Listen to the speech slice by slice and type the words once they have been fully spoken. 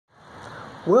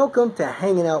Welcome to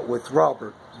Hanging Out with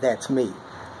Robert, that's me.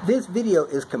 This video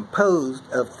is composed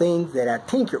of things that I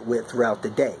tinkered with throughout the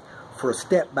day. For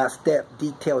step-by-step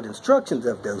detailed instructions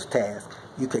of those tasks,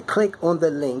 you can click on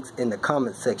the links in the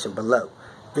comment section below.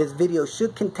 This video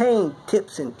should contain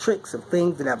tips and tricks of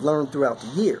things that I've learned throughout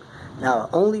the year. Now,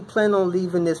 I only plan on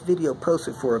leaving this video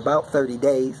posted for about 30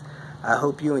 days. I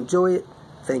hope you enjoy it.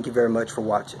 Thank you very much for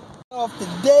watching. Off the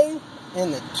day in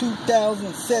the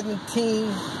 2017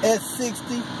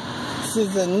 S60. This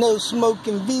is a no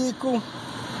smoking vehicle.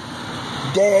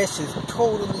 Dash is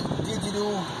totally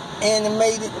digital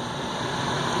animated.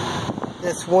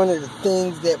 That's one of the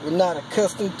things that we're not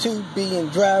accustomed to being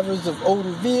drivers of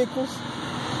older vehicles.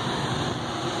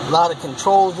 A lot of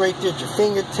controls right there at your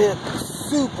fingertip.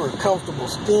 Super comfortable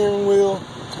steering wheel.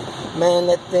 Man,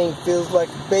 that thing feels like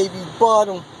a baby's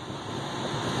bottom.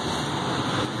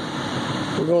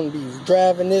 We're going to be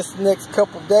driving this next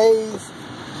couple days,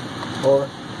 or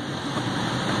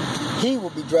he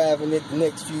will be driving it the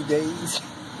next few days.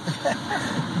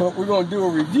 But we're going to do a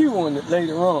review on it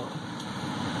later on,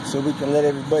 so we can let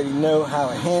everybody know how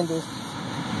it handles.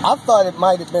 I thought it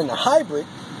might have been a hybrid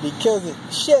because it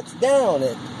shuts down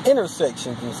at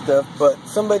intersections and stuff, but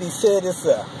somebody said it's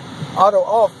a auto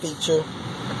off feature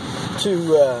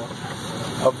to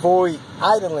avoid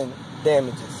idling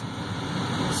damages.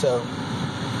 So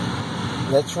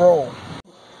let's roll.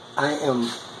 I am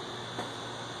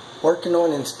working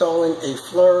on installing a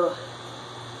HOWR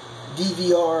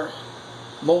DVR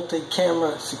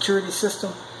multi-camera security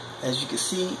system. As you can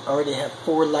see, I already have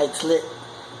 4 lights lit.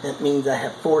 That means I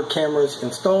have 4 cameras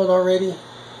installed already.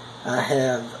 I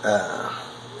have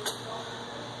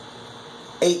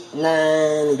 8,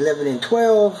 9, 11, and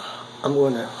 12. I'm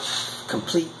going to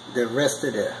complete the rest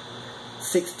of the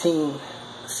 16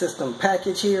 system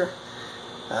package here.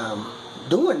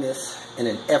 Doing this in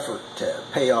an effort to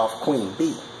pay off Queen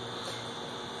Bee.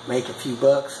 Make a few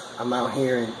bucks. I'm out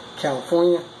here in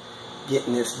California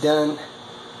getting this done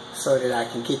so that I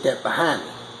can get that behind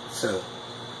me. So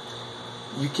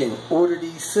you can order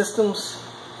these systems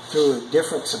through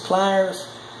different suppliers,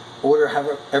 order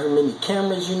however many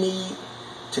cameras you need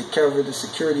to cover the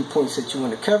security points that you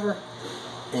want to cover,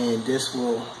 and this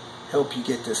will help you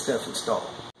get this stuff installed.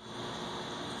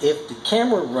 If the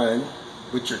camera run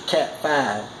with your Cat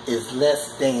 5 is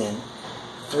less than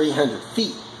 300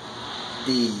 feet,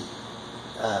 the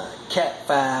Cat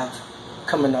 5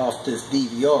 coming off this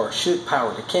DVR should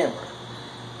power the camera.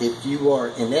 If you are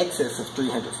in excess of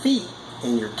 300 feet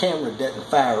and your camera doesn't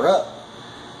fire up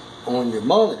on your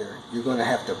monitor, you're going to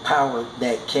have to power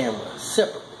that camera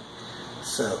separately.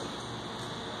 So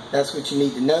that's what you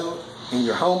need to know. In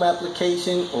your home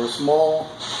application or small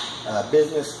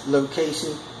business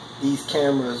location, these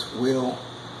cameras will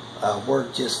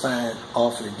work just fine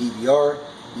off of the DVR.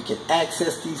 You can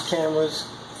access these cameras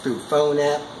through phone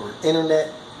app or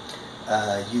internet.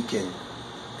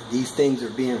 These things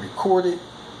are being recorded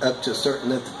up to a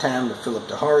certain length of time to fill up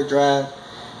the hard drive.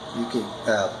 You can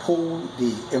pull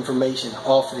the information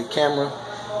off of the camera.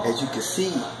 As you can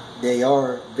see, they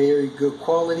are very good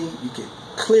quality. You can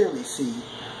clearly see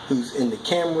who's in the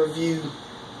camera view.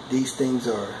 These things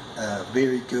are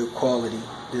very good quality.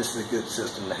 This is a good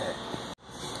system to have.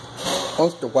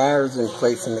 Once the wire is in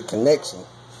place in the connection,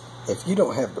 if you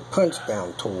don't have the punch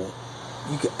down tool,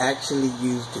 you can actually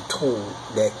use the tool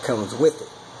that comes with it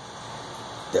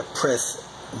to press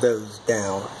those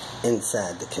down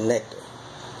inside the connector.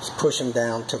 Just push them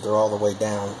down till they're all the way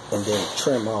down, and then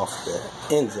trim off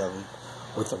the ends of them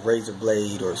with a razor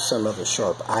blade or some other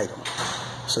sharp item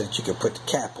so that you can put the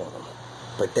cap on them.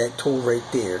 But that tool right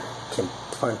there can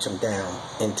punch them down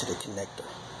into the connector.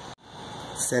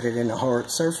 Set it in a hard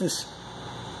surface,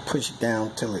 push it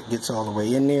down till it gets all the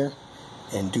way in there,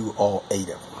 and do all 8 of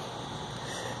them.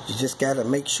 You just got to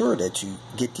make sure that you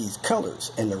get these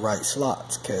colors in the right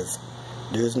slots, because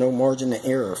there's no margin of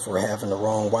error for having the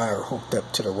wrong wire hooked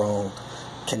up to the wrong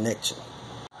connection.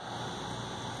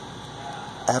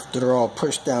 After they're all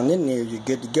pushed down in there, you're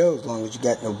good to go as long as you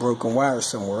got no broken wires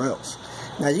somewhere else.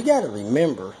 Now you got to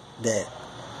remember that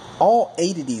all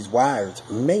 8 of these wires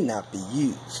may not be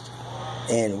used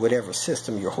in whatever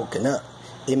system you're hooking up.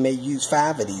 It may use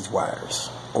 5 of these wires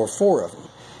or 4 of them.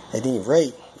 At any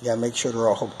rate, you got to make sure they're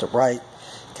all hooked up right,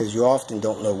 because you often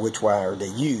don't know which wire they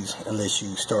use unless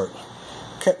you start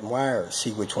cutting wires,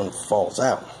 see which one falls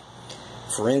out.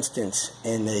 For instance,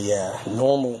 in a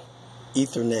normal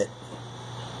Ethernet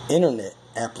internet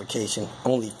application,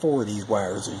 only 4 of these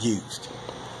wires are used.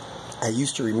 I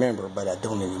used to remember, but I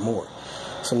don't anymore.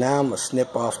 So now I'm going to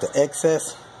snip off the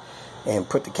excess and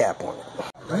put the cap on it.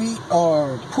 We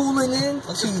are pulling in to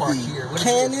the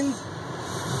Canon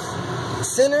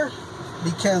center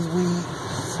because we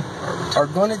are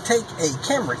going to take a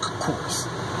camera course.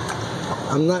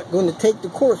 I'm not going to take the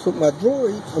course with my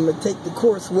Droid. I'm going to take the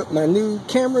course with my new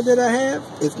camera that I have.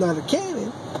 It's not a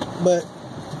Canon, but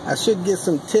I should get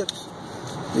some tips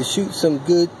to shoot some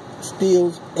good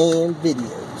stills and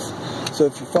videos. So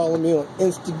if you follow me on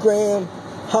Instagram,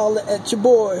 holla at your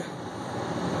boy.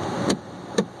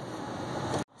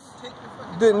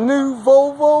 The new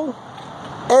Volvo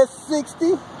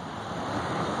S60.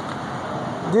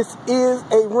 This is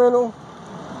a rental.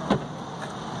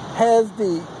 Has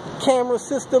the camera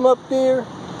system up there.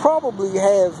 Probably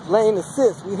has lane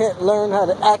assist. We hadn't learned how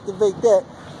to activate that.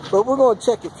 But we're going to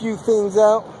check a few things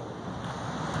out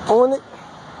on it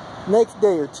next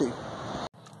day or two.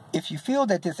 If you feel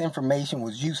that this information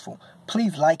was useful,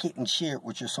 please like it and share it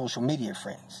with your social media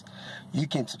friends. You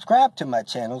can subscribe to my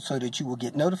channel so that you will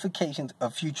get notifications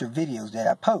of future videos that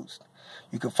I post.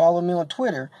 You can follow me on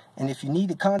Twitter, and if you need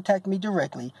to contact me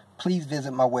directly, please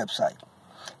visit my website.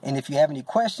 And if you have any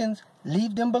questions,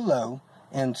 leave them below,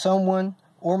 and someone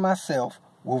or myself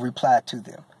will reply to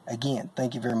them. Again,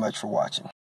 thank you very much for watching.